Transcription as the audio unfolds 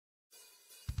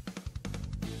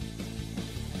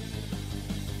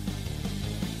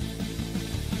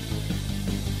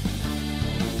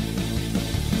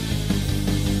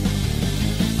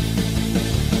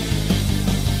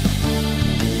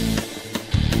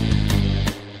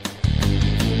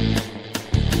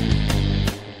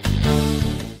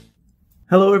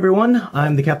Hello everyone,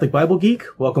 I'm the Catholic Bible Geek.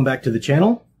 Welcome back to the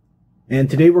channel. And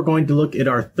today we're going to look at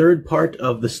our third part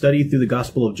of the study through the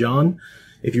Gospel of John.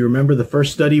 If you remember, the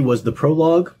first study was the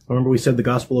prologue. Remember we said the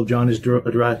Gospel of John is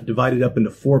divided up into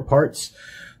 4 parts.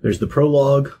 There's the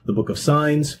prologue, the book of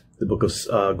signs, the book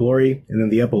of glory, and then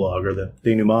the epilogue, or the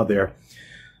denouement there.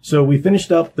 So we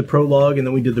finished up the prologue, and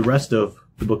then we did the rest of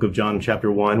the book of John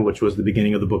chapter 1, which was the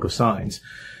beginning of the book of signs.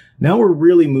 Now we're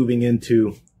really moving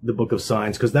into the book of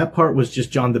signs, because that part was just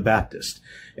John the Baptist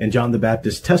and John the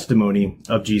Baptist's testimony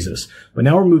of Jesus. But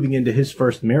now we're moving into his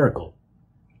first miracle.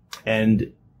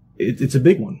 And it's a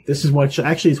big one. This is what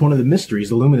actually is one of the mysteries,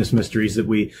 the luminous mysteries that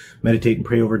we meditate and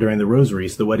pray over during the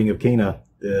rosaries, the wedding of Cana,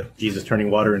 Jesus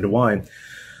turning water into wine.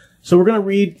 So we're going to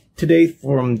read today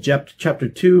from chapter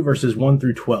 2, verses 1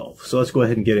 through 12. So let's go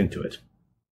ahead and get into it.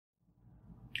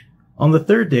 On the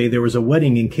third day, there was a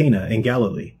wedding in Cana in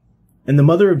Galilee, and the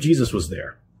mother of Jesus was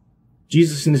there.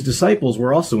 Jesus and his disciples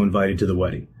were also invited to the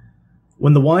wedding.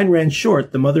 When the wine ran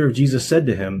short, the mother of Jesus said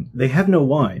to him, "They have no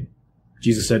wine."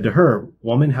 Jesus said to her,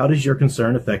 "Woman, how does your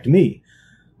concern affect me?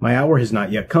 My hour has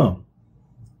not yet come."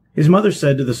 His mother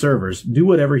said to the servers, "Do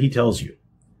whatever he tells you."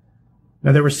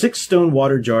 Now there were 6 stone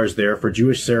water jars there for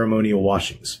Jewish ceremonial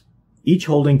washings, each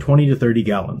holding 20 to 30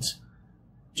 gallons.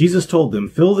 Jesus told them,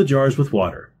 "Fill the jars with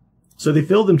water." So they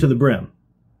filled them to the brim.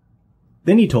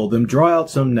 Then he told them, "Draw out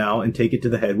some now and take it to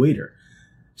the head waiter."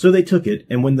 So they took it,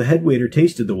 and when the head waiter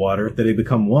tasted the water that had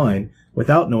become wine,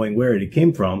 without knowing where it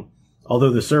came from, although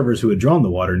the servers who had drawn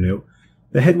the water knew,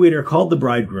 the head waiter called the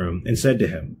bridegroom and said to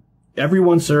him,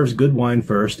 "Everyone serves good wine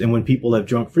first, and when people have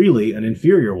drunk freely, an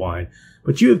inferior wine,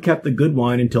 but you have kept the good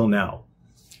wine until now."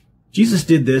 Jesus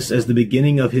did this as the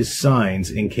beginning of his signs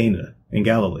in Cana in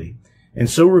Galilee, and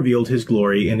so revealed his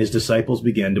glory, and his disciples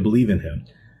began to believe in him.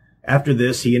 After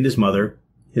this, he and his mother,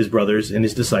 his brothers, and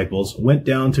his disciples went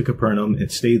down to Capernaum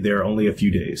and stayed there only a few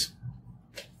days.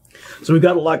 So we've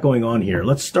got a lot going on here.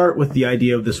 Let's start with the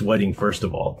idea of this wedding, first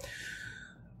of all.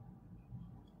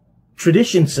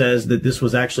 Tradition says that this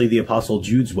was actually the Apostle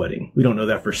Jude's wedding. We don't know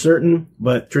that for certain,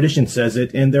 but tradition says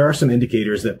it, and there are some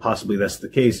indicators that possibly that's the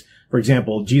case. For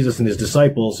example, Jesus and his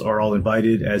disciples are all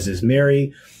invited, as is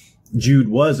Mary. Jude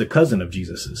was a cousin of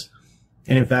Jesus's.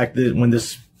 And in fact, when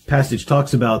this passage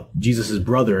talks about Jesus's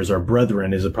brothers, or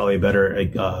brethren is probably a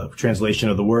better translation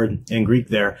of the word in Greek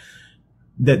there,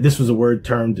 that this was a word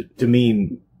termed to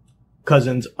mean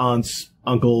cousins, aunts,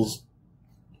 uncles,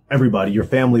 everybody. Your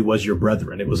family was your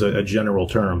brethren. It was a general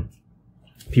term.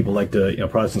 People like to,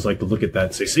 Protestants like to look at that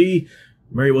and say, see,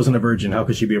 Mary wasn't a virgin. How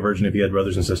could she be a virgin if you had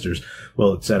brothers and sisters?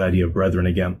 Well, it's that idea of brethren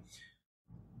again.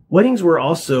 Weddings were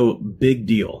also a big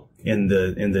deal in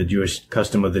the Jewish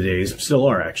custom of the days, still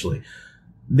are actually.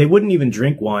 They wouldn't even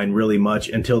drink wine really much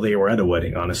until they were at a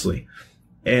wedding, honestly.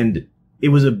 And it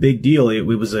was a big deal. There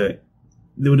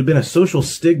would have been a social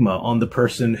stigma on the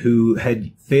person who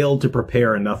had failed to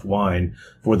prepare enough wine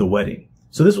for the wedding.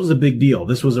 So this was a big deal.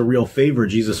 This was a real favor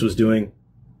Jesus was doing,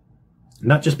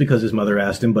 not just because his mother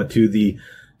asked him, but to the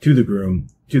groom,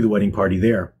 to the wedding party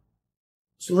there.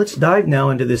 So let's dive now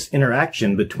into this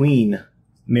interaction between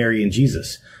Mary and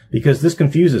Jesus, because this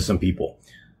confuses some people.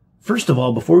 First of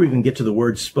all, before we even get to the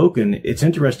words spoken, it's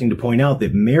interesting to point out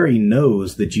that Mary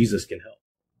knows that Jesus can help.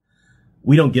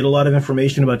 We don't get a lot of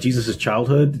information about Jesus'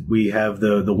 childhood. We have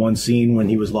the one scene when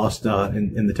he was lost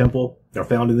in the temple, or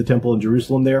found in the temple in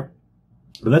Jerusalem there.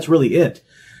 But that's really it.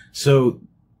 So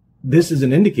this is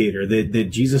an indicator that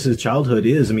Jesus' childhood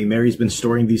is, Mary's been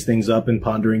storing these things up and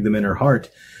pondering them in her heart,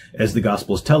 as the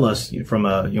Gospels tell us, from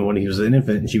when he was an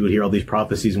infant, and she would hear all these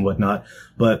prophecies and whatnot.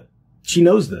 But she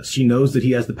knows this. She knows that he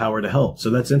has the power to help.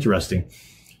 So that's interesting.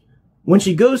 When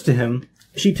she goes to him,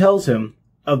 she tells him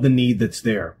of the need that's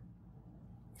there.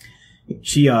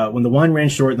 When the wine ran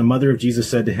short, the mother of Jesus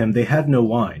said to him, "They have no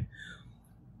wine."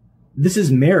 This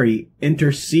is Mary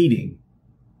interceding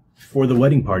for the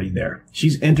wedding party there.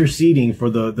 She's interceding for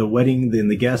the wedding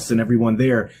and the guests and everyone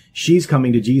there. She's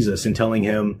coming to Jesus and telling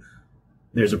him,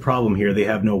 there's a problem here. They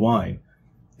have no wine.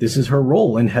 This is her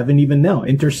role in heaven even now,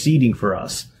 interceding for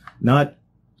us. Not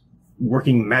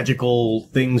working magical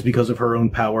things because of her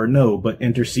own power, no, but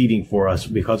interceding for us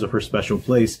because of her special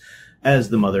place as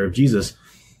the mother of Jesus.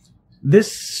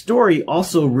 This story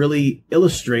also really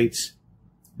illustrates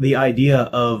the idea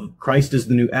of Christ as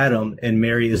the new Adam and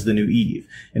Mary as the new Eve.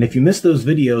 And if you missed those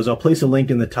videos, I'll place a link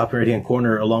in the top right-hand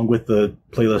corner along with the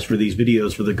playlist for these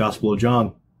videos for the Gospel of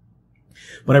John.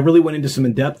 But I really went into some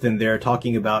in-depth in there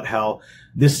talking about how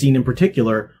this scene in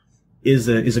particular is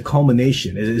a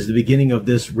culmination, is the beginning of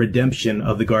this redemption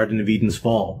of the Garden of Eden's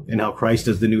fall, and how Christ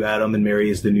as the new Adam and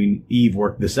Mary as the new Eve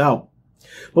worked this out.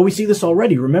 But we see this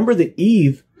already. Remember that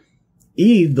Eve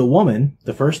Eve, the woman,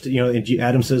 the first,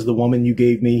 Adam says, the woman you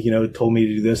gave me, told me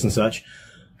to do this and such.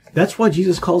 That's why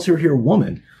Jesus calls her here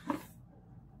woman.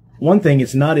 One thing,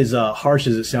 it's not as harsh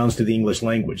as it sounds to the English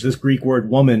language. This Greek word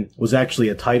woman was actually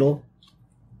a title.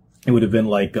 It would have been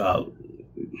like,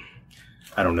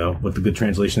 I don't know what the good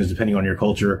translation is depending on your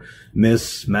culture.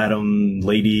 Miss, madam,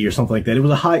 lady, or something like that.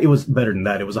 It was better than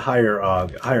that. It was a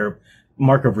higher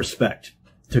mark of respect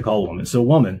to call a woman. So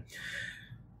woman.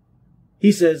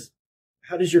 He says,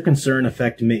 how does your concern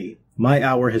affect me? My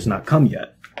hour has not come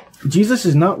yet. Jesus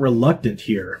is not reluctant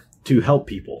here to help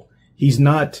people. He's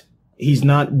not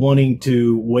wanting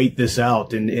to wait this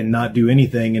out and not do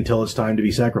anything until it's time to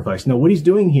be sacrificed. No, what he's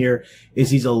doing here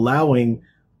is he's allowing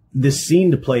this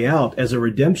scene to play out as a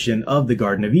redemption of the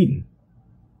Garden of Eden.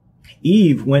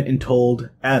 Eve went and told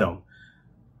Adam,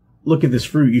 look at this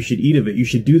fruit, you should eat of it, you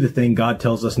should do the thing God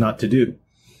tells us not to do.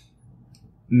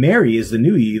 Mary, is the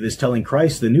new Eve, is telling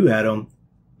Christ, the new Adam,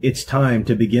 it's time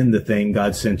to begin the thing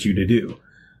God sent you to do.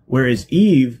 Whereas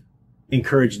Eve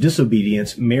encouraged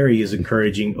disobedience, Mary is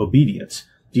encouraging obedience.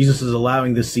 Jesus is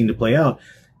allowing this scene to play out,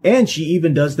 and she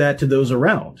even does that to those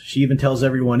around. She even tells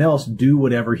everyone else, do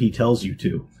whatever he tells you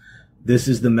to. This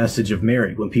is the message of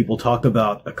Mary. When people talk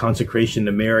about a consecration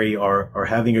to Mary or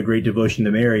having a great devotion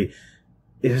to Mary,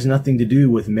 it has nothing to do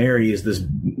with Mary as this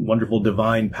wonderful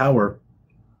divine power.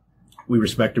 We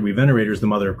respect her, we venerate her as the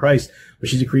mother of Christ, but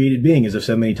she's a created being, as I've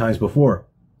said many times before.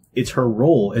 It's her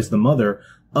role as the mother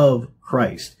of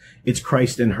Christ. It's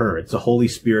Christ in her. It's the Holy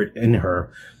Spirit in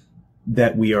her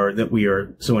that we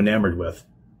are so enamored with.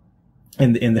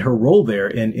 And her role there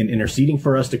in interceding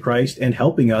for us to Christ and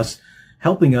helping us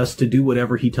to do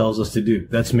whatever he tells us to do.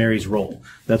 That's Mary's role.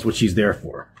 That's what she's there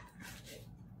for.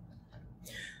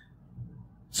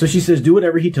 So she says, do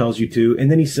whatever he tells you to. And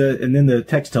then the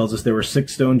text tells us there were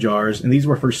 6 stone jars, and these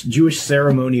were for Jewish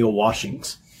ceremonial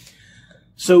washings.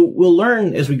 So we'll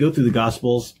learn as we go through the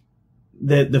Gospels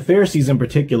that the Pharisees in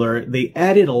particular, they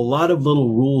added a lot of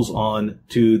little rules on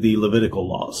to the Levitical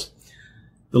laws.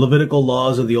 The Levitical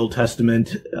laws of the Old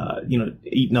Testament,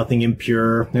 eat nothing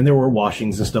impure, and there were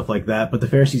washings and stuff like that, but the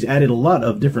Pharisees added a lot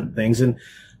of different things. And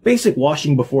basic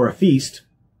washing before a feast,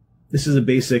 this is a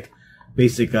basic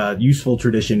useful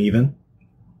tradition even.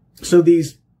 So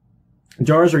these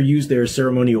jars are used there as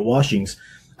ceremonial washings.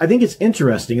 I think it's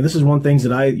interesting, and this is one of the things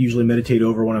that I usually meditate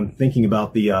over when I'm thinking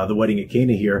about the wedding at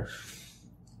Cana here.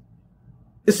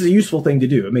 This is a useful thing to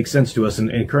do. It makes sense to us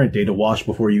in current day to wash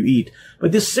before you eat.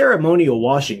 But this ceremonial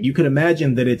washing, you could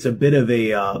imagine that it's a bit of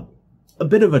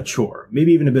a chore,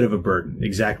 maybe even a bit of a burden,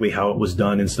 exactly how it was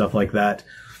done and stuff like that.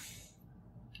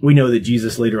 We know that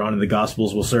Jesus later on in the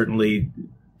Gospels will certainly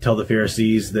tell the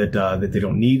Pharisees that they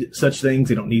don't need such things.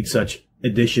 They don't need such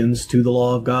additions to the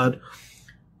law of God.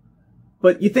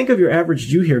 But you think of your average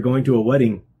Jew here going to a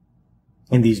wedding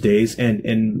in these days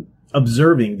and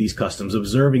observing these customs,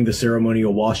 observing the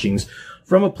ceremonial washings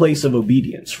from a place of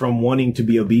obedience, from wanting to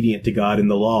be obedient to God in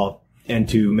the law and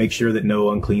to make sure that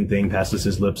no unclean thing passes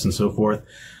his lips and so forth.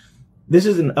 This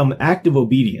is an act of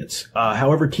obedience,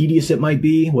 however tedious it might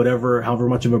be, however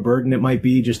much of a burden it might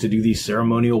be, just to do these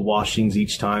ceremonial washings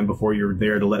each time before you're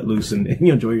there to let loose and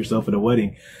enjoy yourself at a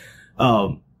wedding.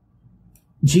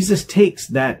 Jesus takes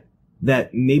that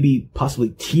maybe possibly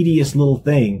tedious little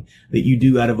thing that you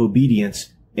do out of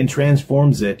obedience and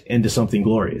transforms it into something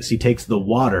glorious. He takes the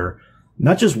water,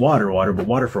 not just water, but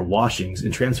water for washings,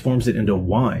 and transforms it into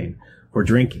wine for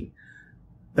drinking.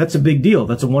 That's a big deal.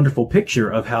 That's a wonderful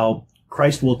picture of how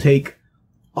Christ will take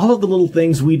all of the little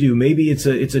things we do. Maybe it's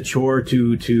a chore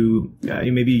to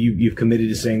maybe you've committed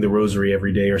to saying the rosary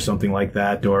every day or something like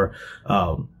that. Or,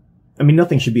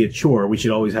 nothing should be a chore. We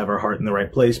should always have our heart in the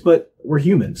right place, but we're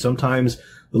human. Sometimes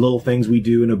the little things we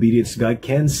do in obedience to God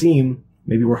can seem,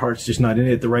 maybe our heart's just not in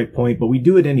it at the right point, but we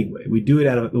do it anyway. We do it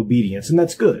out of obedience, and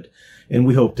that's good. And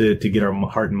we hope to get our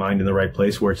heart and mind in the right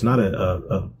place where it's not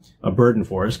a burden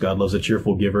for us. God loves a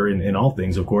cheerful giver in all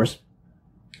things, of course.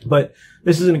 But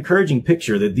this is an encouraging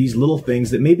picture that these little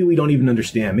things that maybe we don't even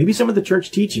understand, maybe some of the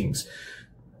church teachings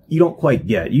you don't quite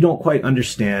get, you don't quite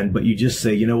understand, but you just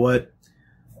say, you know what?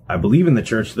 I believe in the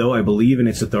church, though. I believe in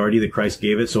its authority that Christ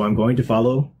gave it, so I'm going to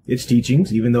follow its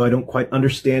teachings, even though I don't quite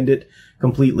understand it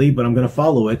completely, but I'm going to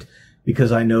follow it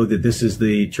because I know that this is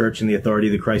the church and the authority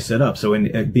that Christ set up. So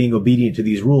in being obedient to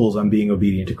these rules, I'm being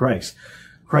obedient to Christ.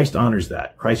 Christ honors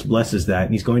that. Christ blesses that,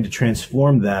 and he's going to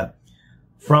transform that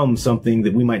from something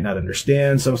that we might not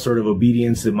understand, some sort of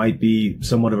obedience that might be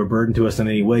somewhat of a burden to us in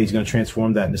any way. He's going to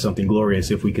transform that into something glorious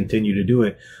if we continue to do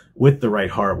it with the right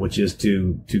heart, which is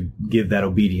to give that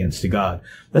obedience to God.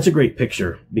 That's a great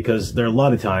picture because there are a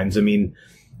lot of times,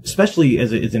 especially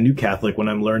as a new Catholic, when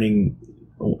I'm learning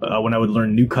when I would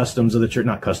learn new customs of the church,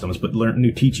 not customs, but learn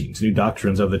new teachings, new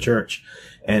doctrines of the church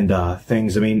and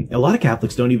things. I mean, a lot of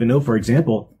Catholics don't even know, for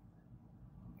example,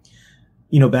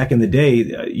 back in the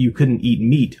day, you couldn't eat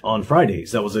meat on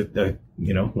Fridays. That was one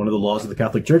of the laws of the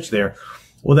Catholic Church there.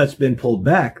 Well, that's been pulled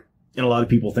back. And a lot of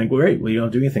people think, well, great, well, you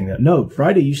don't do anything. No,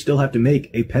 Friday, you still have to make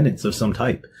a penance of some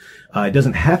type. It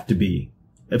doesn't have to be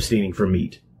abstaining from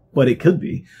meat, but it could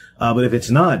be. But if it's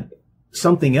not,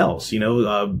 something else,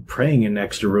 praying an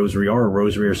extra rosary or a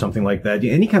rosary or something like that,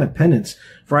 any kind of penance.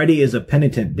 Friday is a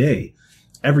penitent day.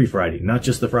 Every Friday, not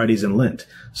just the Fridays in Lent.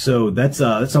 So that's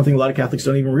something a lot of Catholics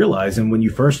don't even realize. And when I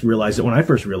first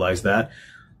realized that,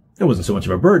 it wasn't so much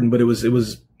of a burden, but it was,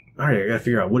 all right, I gotta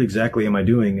figure out what exactly am I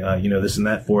doing, this and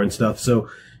that for and stuff. So,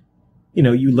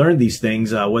 you learn these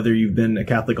things, whether you've been a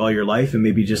Catholic all your life and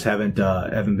maybe just haven't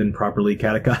been properly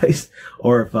catechized,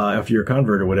 or if you're a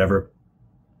convert or whatever.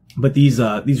 But these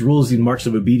rules, these marks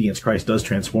of obedience, Christ does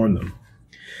transform them.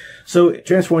 So it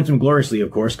transforms them gloriously,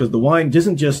 of course, because the wine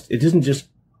isn't just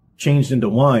changed into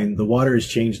wine. The water is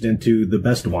changed into the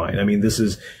best wine. I mean,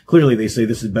 clearly they say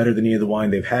this is better than any of the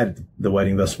wine they've had at the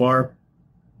wedding thus far.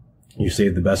 You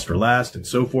save the best for last and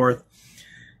so forth.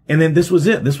 And then this was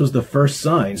it. This was the first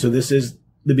sign. So this is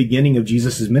the beginning of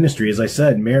Jesus' ministry. As I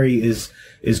said, Mary is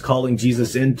calling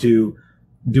Jesus into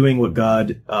doing what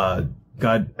God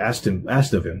asked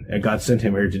of him, and God sent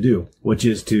him here to do, which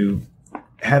is to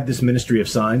have this ministry of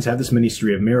signs, have this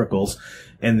ministry of miracles,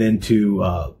 and then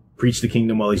to preach the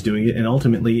kingdom while he's doing it, and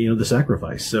ultimately, the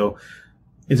sacrifice. So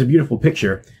it's a beautiful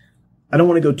picture. I don't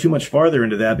want to go too much farther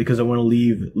into that because I want to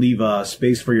leave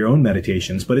space for your own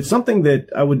meditations. But it's something that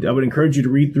I would encourage you to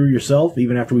read through yourself,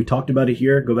 even after we talked about it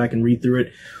here. Go back and read through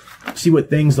it. See what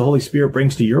things the Holy Spirit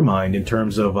brings to your mind in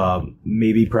terms of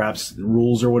maybe perhaps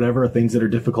rules or whatever, things that are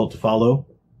difficult to follow.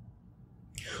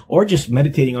 Or just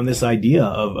meditating on this idea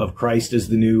of Christ as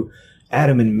the new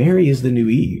Adam and Mary is the new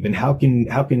Eve. And how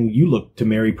can you look to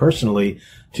Mary personally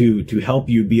to help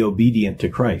you be obedient to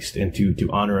Christ and to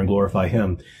honor and glorify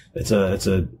him? It's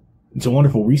a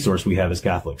wonderful resource we have as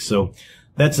Catholics. So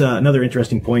that's another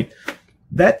interesting point.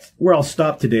 That's where I'll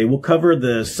stop today. We'll cover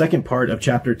the second part of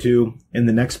chapter 2 in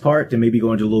the next part and maybe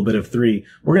go into a little bit of 3.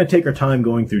 We're going to take our time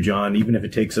going through John, even if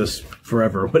it takes us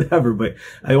forever or whatever, but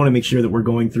I want to make sure that we're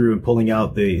going through and pulling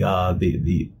out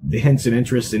the hints and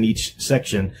interests in each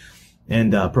section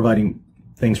and providing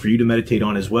things for you to meditate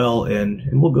on as well.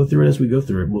 And we'll go through it as we go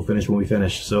through it. We'll finish when we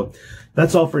finish. So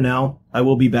that's all for now. I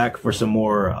will be back for some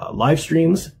more live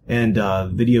streams and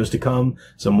videos to come,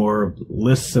 some more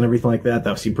lists and everything like that.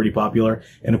 That seemed pretty popular.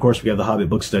 And of course, we have the Hobbit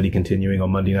book study continuing on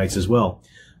Monday nights as well.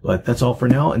 But that's all for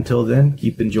now. Until then,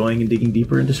 keep enjoying and digging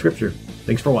deeper into Scripture.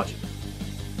 Thanks for watching.